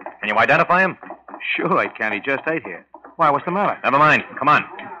 Can you identify him? Sure I can. He just ate here. Why, what's the matter? Never mind. Come on.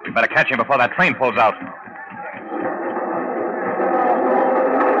 We better catch him before that train pulls out.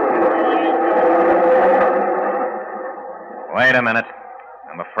 Wait a minute.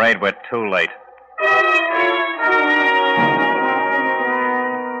 I'm afraid we're too late.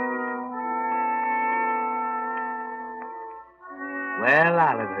 Well,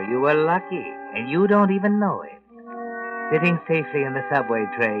 Oliver, you were lucky, and you don't even know it. Sitting safely in the subway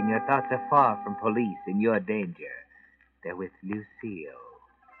train, your thoughts are far from police and your danger. They're with Lucille.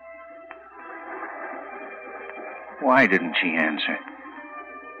 Why didn't she answer?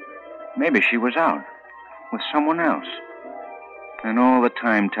 Maybe she was out with someone else. And all the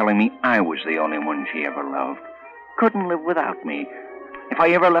time telling me I was the only one she ever loved. Couldn't live without me. If I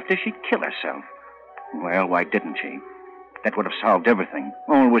ever left her, she'd kill herself. Well, why didn't she? That would have solved everything.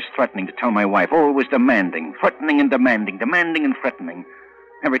 Always threatening to tell my wife. Always demanding. Threatening and demanding. Demanding and threatening.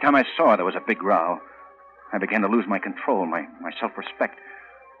 Every time I saw her, there was a big row. I began to lose my control, my self-respect.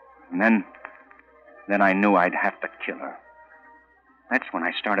 And then I knew I'd have to kill her. That's when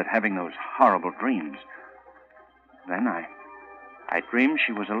I started having those horrible dreams. Then I dreamed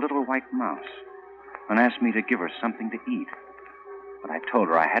she was a little white mouse and asked me to give her something to eat. But I told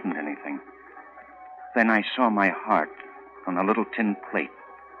her I hadn't anything. Then I saw my heart on a little tin plate,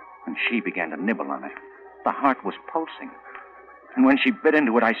 and she began to nibble on it. The heart was pulsing. And when she bit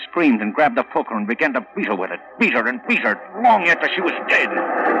into it, I screamed and grabbed the poker and began to beat her with it. Beat her and beat her long after she was dead.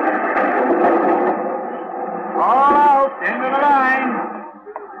 All out, end of the line.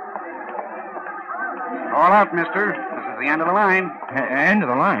 All out, mister. This is the end of the line. End of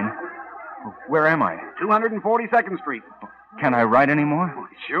the line? Where am I? 242nd Street. Can I ride anymore? Oh,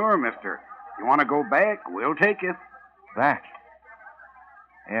 sure, mister. You want to go back, we'll take you. Back?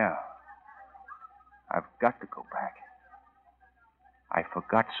 Yeah. I've got to go back. I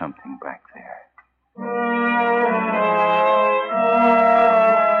forgot something back there.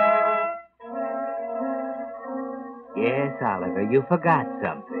 Yes, Oliver, you forgot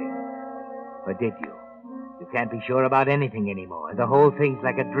something. Or did you? You can't be sure about anything anymore. The whole thing's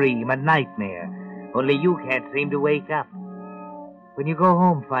like a dream, a nightmare. Only you can't seem to wake up. When you go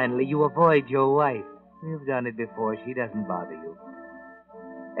home finally, you avoid your wife. You've done it before. She doesn't bother you.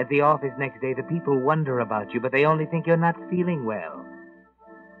 At the office next day, the people wonder about you, but they only think you're not feeling well.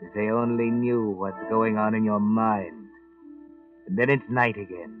 If they only knew what's going on in your mind. And then it's night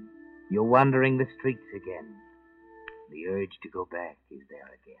again. You're wandering the streets again. The urge to go back is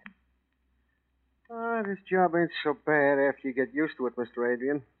there again. This job ain't so bad after you get used to it, Mr.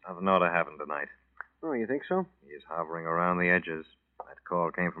 Adrian. Nothing ought to happen tonight. Oh, you think so? He's hovering around the edges. That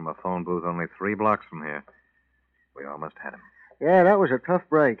call came from a phone booth only 3 blocks from here. We almost had him. Yeah, that was a tough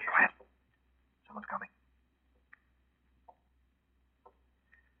break. Quiet. Someone's coming.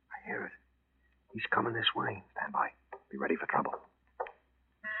 I hear it. He's coming this way. Stand by. Be ready for trouble.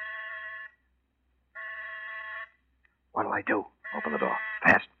 What'll I do? Open the door.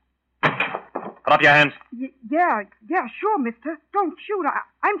 Fast. Put up your hands. Yeah, sure, mister. Don't shoot.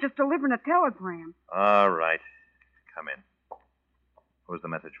 I'm just delivering a telegram. All right. Come in. Who's the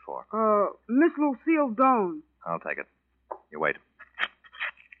message for? Miss Lucille Doan. I'll take it. You wait.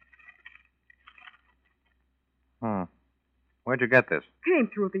 Where'd you get this? Came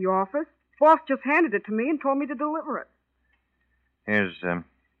through the office. Boss just handed it to me and told me to deliver it. Here's $2.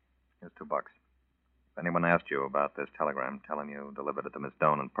 If anyone asked you about this telegram, tell him you delivered it to Miss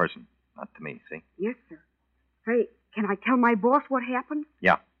Doan in person, not to me, see? Yes, sir. Say, can I tell my boss what happened?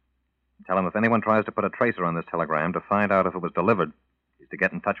 Yeah. Tell him if anyone tries to put a tracer on this telegram to find out if it was delivered, he's to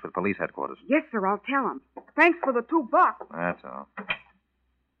get in touch with police headquarters. Yes, sir, I'll tell him. Thanks for the $2. That's all.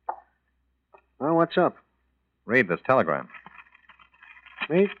 Well, what's up? Read this telegram.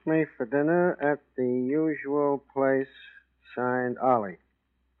 Meet me for dinner at the usual place, signed Ollie.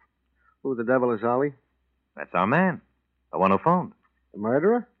 Who the devil is Ollie? That's our man. The one who phoned. The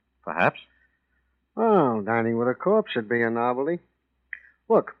murderer? Perhaps. Oh, dining with a corpse would be a novelty.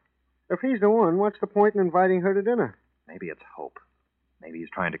 Look, if he's the one, what's the point in inviting her to dinner? Maybe it's hope. Maybe he's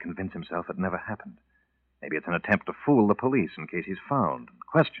trying to convince himself it never happened. Maybe it's an attempt to fool the police in case he's found and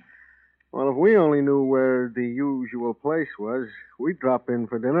questioned. Well, if we only knew where the usual place was, we'd drop in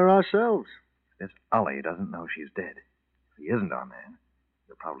for dinner ourselves. This Ollie doesn't know she's dead. If he isn't our man,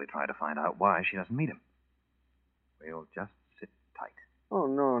 he'll probably try to find out why she doesn't meet him. We'll just sit tight. Oh,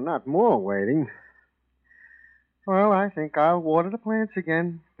 no, not more waiting. Well, I think I'll water the plants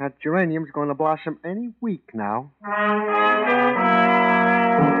again. That geranium's going to blossom any week now.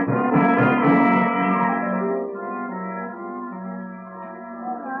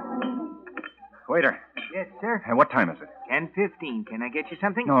 Waiter. Yes, sir. What time is it? 10:15. Can I get you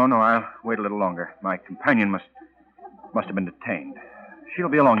something? No, I'll wait a little longer. My companion must have been detained. She'll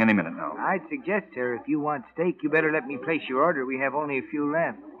be along any minute now. I'd suggest, sir, if you want steak, you better let me place your order. We have only a few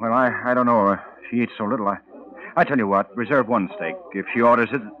left. Well, I don't know. She eats so little. I tell you what, reserve one steak. If she orders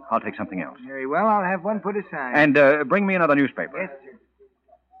it, I'll take something else. Very well, I'll have one put aside. And bring me another newspaper. Yes, sir.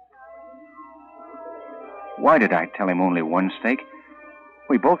 Why did I tell him only one steak?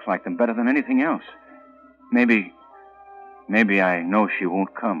 We both like them better than anything else. Maybe Maybe I know she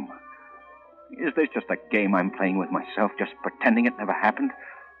won't come. Is this just a game I'm playing with myself, just pretending it never happened?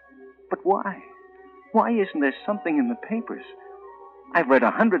 But why? Why isn't there something in the papers? I've read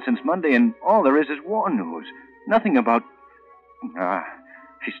 100 since Monday, and all there is war news. Nothing about...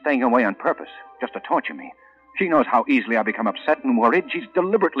 she's staying away on purpose, just to torture me. She knows how easily I become upset and worried. She's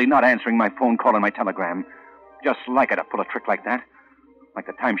deliberately not answering my phone call and my telegram. Just like her to pull a trick like that. Like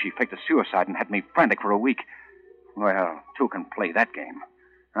the time she faked a suicide and had me frantic for a week. Well, two can play that game.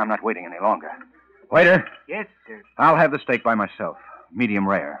 I'm not waiting any longer. Waiter. Yes, sir. I'll have the steak by myself. Medium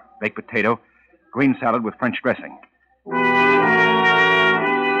rare. Baked potato. Green salad with French dressing.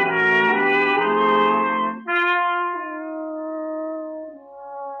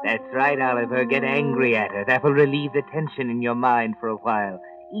 That's right, Oliver. Get angry at her. That will relieve the tension in your mind for a while.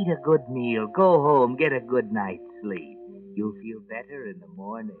 Eat a good meal. Go home. Get a good night's sleep. You'll feel better in the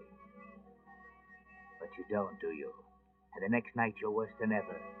morning. But you don't, do you? And the next night you're worse than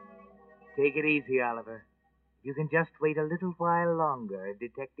ever. Take it easy, Oliver. You can just wait a little while longer.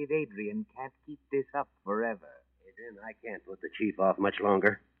 Detective Adrian can't keep this up forever. Adrian, I can't put the chief off much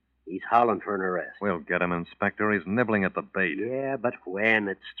longer. He's howling for an arrest. We'll get him, Inspector. He's nibbling at the bait. Yeah, but when?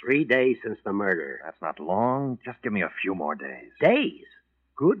 It's 3 days since the murder. That's not long. Just give me a few more days. Days?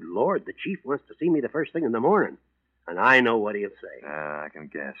 Good Lord, the chief wants to see me the first thing in the morning. And I know what he'll say. I can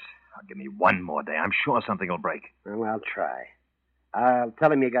guess. Give me one more day. I'm sure something will break. Well, I'll try. I'll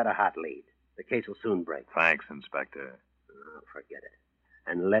tell him you got a hot lead. The case will soon break. Thanks, Inspector. Oh, forget it.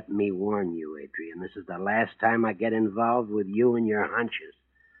 And let me warn you, Adrian, this is the last time I get involved with you and your hunches.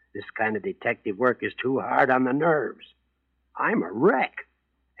 This kind of detective work is too hard on the nerves. I'm a wreck.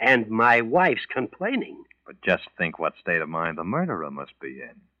 And my wife's complaining. But just think what state of mind the murderer must be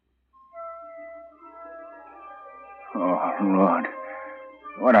in. Oh, Lord.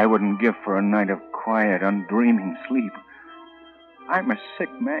 What I wouldn't give for a night of quiet, undreaming sleep. I'm a sick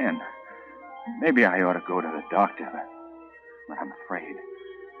man. Maybe I ought to go to the doctor. But I'm afraid.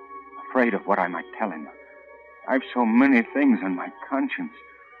 Afraid of what I might tell him. I've so many things on my conscience.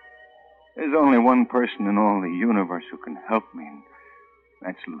 There's only one person in all the universe who can help me, and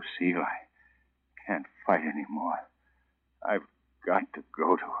that's Lucille. I can't fight anymore. I've got to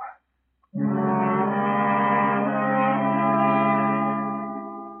go to her.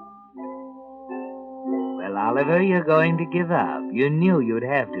 Well, Oliver, you're going to give up. You knew you'd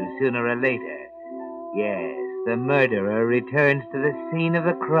have to sooner or later. Yes, the murderer returns to the scene of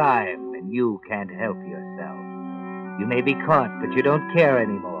the crime, and you can't help yourself. You may be caught, but you don't care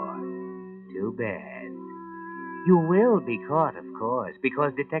anymore. Too bad. You will be caught, of course,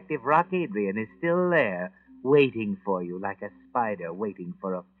 because Detective Rock Adrian is still there, waiting for you like a spider waiting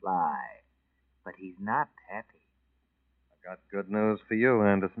for a fly. But he's not happy. I've got good news for you,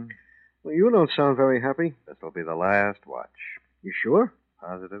 Anderson. Well, you don't sound very happy. This will be the last watch. You sure?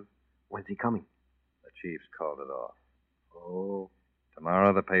 Positive. When's he coming? The chief's called it off. Oh.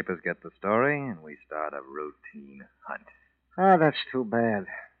 Tomorrow the papers get the story, and we start a routine hunt. Ah, that's too bad.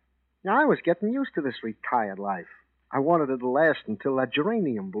 Yeah, I was getting used to this retired life. I wanted it to last until that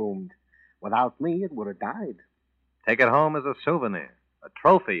geranium bloomed. Without me, it would have died. Take it home as a souvenir, a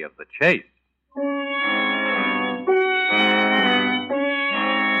trophy of the chase.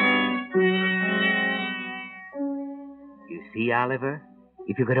 You see, Oliver?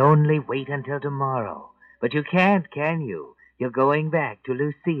 If you could only wait until tomorrow. But you can't, can you? You're going back to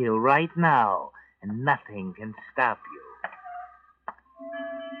Lucille right now, and nothing can stop you.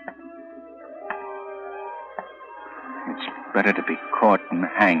 It's better to be caught and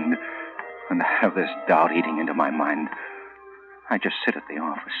hanged than to have this doubt eating into my mind. I just sit at the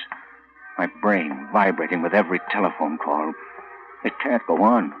office, my brain vibrating with every telephone call. It can't go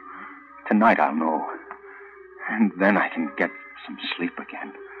on. Tonight I'll know. And then I can get some sleep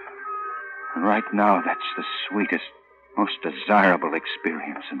again. And right now, that's the sweetest, most desirable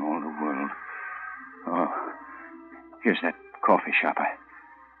experience in all the world. Oh, here's that coffee shop.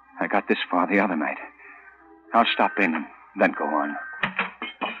 I got this far the other night. I'll stop in and then go on.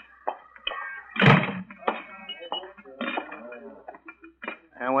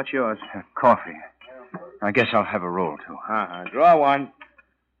 What's yours? Coffee. I guess I'll have a roll, too. Draw one.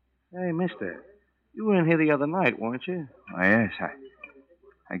 Hey, mister, you were in here the other night, weren't you? Oh, yes,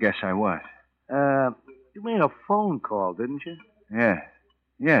 I guess I was. You made a phone call, didn't you?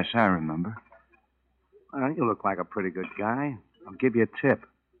 Yes, I remember. You look like a pretty good guy. I'll give you a tip.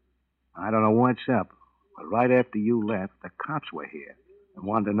 I don't know what's up, but right after you left, the cops were here and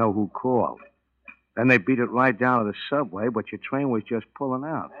wanted to know who called. Then they beat it right down to the subway, but your train was just pulling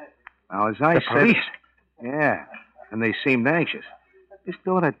out. Now, as I The said... police? Yeah, and they seemed anxious. Just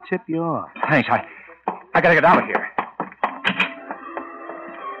thought I'd tip you off. Thanks, I gotta get out of here.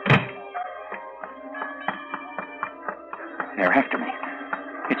 They're after me.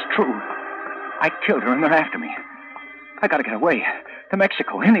 It's true. I killed her and they're after me. I gotta get away. To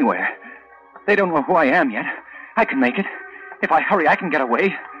Mexico, anywhere. They don't know who I am yet. I can make it. If I hurry, I can get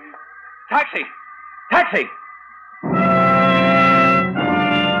away. Taxi! Taxi!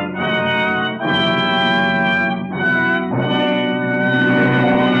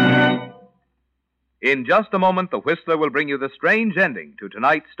 In just a moment, the Whistler will bring you the strange ending to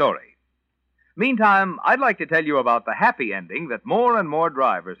tonight's story. Meantime, I'd like to tell you about the happy ending that more and more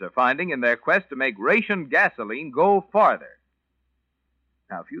drivers are finding in their quest to make rationed gasoline go farther.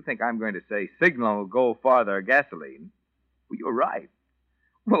 Now, if you think I'm going to say Signal Go Farther gasoline, well, you're right.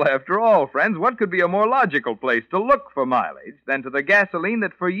 Well, after all, friends, what could be a more logical place to look for mileage than to the gasoline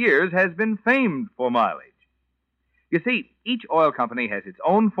that for years has been famed for mileage? You see, each oil company has its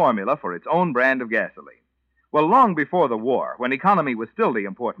own formula for its own brand of gasoline. Well, long before the war, when economy was still the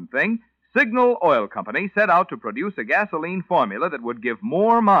important thing, Signal Oil Company set out to produce a gasoline formula that would give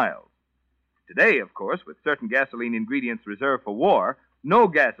more miles. Today, of course, with certain gasoline ingredients reserved for war, no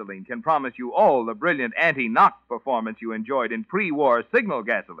gasoline can promise you all the brilliant anti-knock performance you enjoyed in pre-war Signal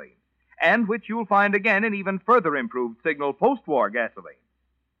gasoline, and which you'll find again in even further improved Signal post-war gasoline.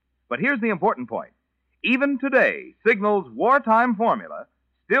 But here's the important point. Even today, Signal's wartime formula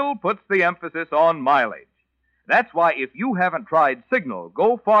still puts the emphasis on mileage. That's why if you haven't tried Signal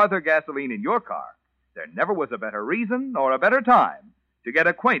Go Farther gasoline in your car, there never was a better reason or a better time to get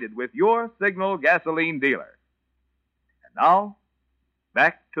acquainted with your Signal gasoline dealer. And now,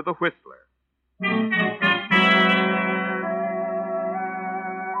 back to the Whistler.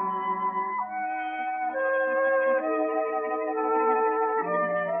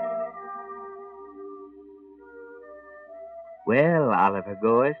 Well, Oliver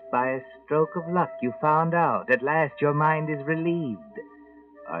Gorst, by a stroke of luck you found out. At last your mind is relieved.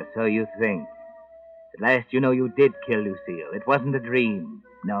 Or so you think. At last you know you did kill Lucille. It wasn't a dream.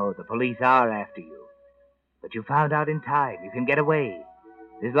 No, the police are after you. But you found out in time. You can get away.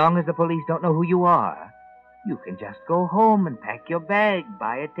 As long as the police don't know who you are, you can just go home and pack your bag,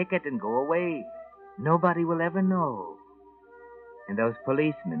 buy a ticket, and go away. Nobody will ever know. And those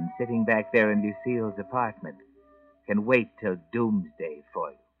policemen sitting back there in Lucille's apartment can wait till doomsday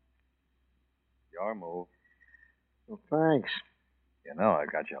for you. Your move. Well, thanks. You know I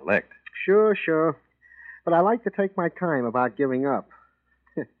got you licked. Sure. But I like to take my time about giving up.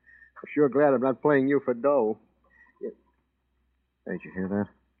 I'm sure glad I'm not playing you for dough. Hey, did you hear that?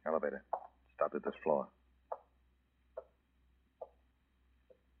 Elevator. Stopped at this floor.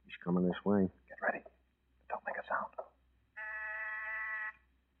 He's coming this way. Get ready. Don't make a sound.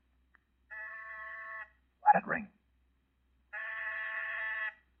 Let it ring.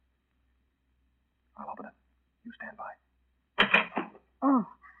 I'll open it. You stand by.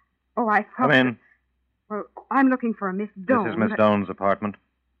 Oh, I thought... Come in. Well, I'm looking for a Miss Doane. This is Miss Doane's apartment.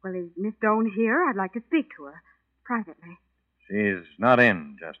 Well, is Miss Doane here? I'd like to speak to her privately. She's not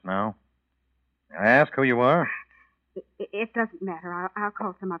in just now. May I ask who you are? It doesn't matter. I'll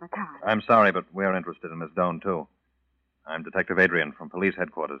call some other time. I'm sorry, but we're interested in Miss Doane, too. I'm Detective Adrian from police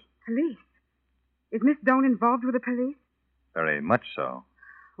headquarters. Police? Is Miss Doane involved with the police? Very much so.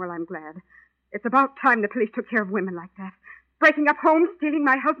 Well, I'm glad. It's about time the police took care of women like that. Breaking up homes, stealing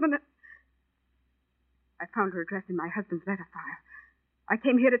my husband. I found her address in my husband's letter file. I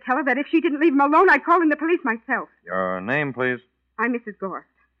came here to tell her that if she didn't leave him alone, I'd call in the police myself. Your name, please? I'm Mrs. Gorst.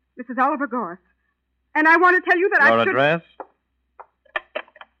 Mrs. Oliver Gorst. And I want to tell you that Your address?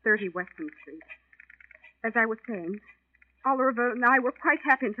 30 Weston Street. As I was saying, Oliver and I were quite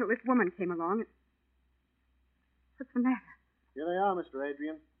happy until this woman came along. What's the matter? Here they are, Mr.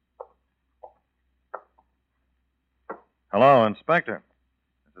 Adrian. Hello, Inspector.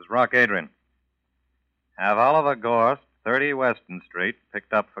 This is Rock Adrian. Have Oliver Gorst, 30 Weston Street,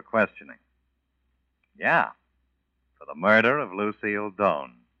 picked up for questioning. Yeah, for the murder of Lucille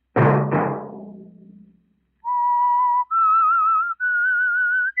Doane.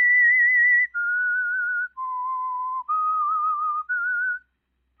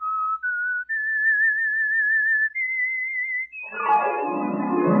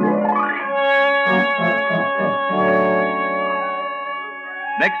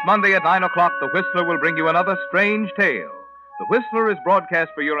 Next Monday at 9 o'clock, The Whistler will bring you another strange tale. The Whistler is broadcast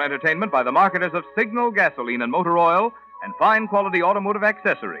for your entertainment by the marketers of Signal gasoline and motor oil and fine quality automotive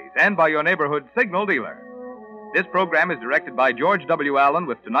accessories, and by your neighborhood Signal dealer. This program is directed by George W. Allen,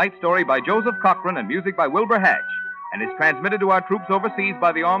 with tonight's story by Joseph Cochran and music by Wilbur Hatch, and is transmitted to our troops overseas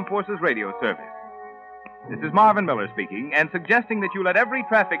by the Armed Forces Radio Service. This is Marvin Miller speaking, and suggesting that you let every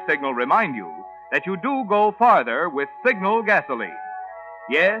traffic signal remind you that you do go farther with Signal gasoline.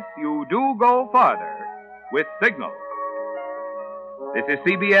 Yes, you do go farther with Signal. This is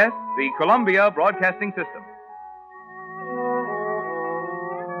CBS, the Columbia Broadcasting System.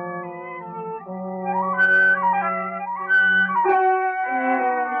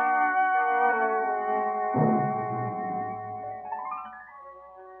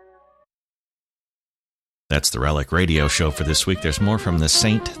 That's the Relic Radio Show for this week. There's more from The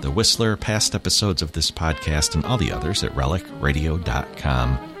Saint, The Whistler, past episodes of this podcast, and all the others at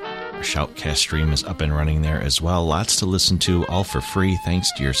relicradio.com. Our Shoutcast stream is up and running there as well. Lots to listen to, all for free,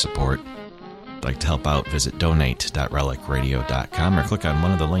 thanks to your support. If you'd like to help out, visit donate.relicradio.com or click on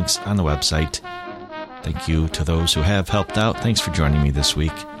one of the links on the website. Thank you to those who have helped out. Thanks for joining me this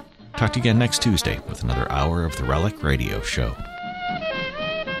week. Talk to you again next Tuesday with another hour of the Relic Radio Show.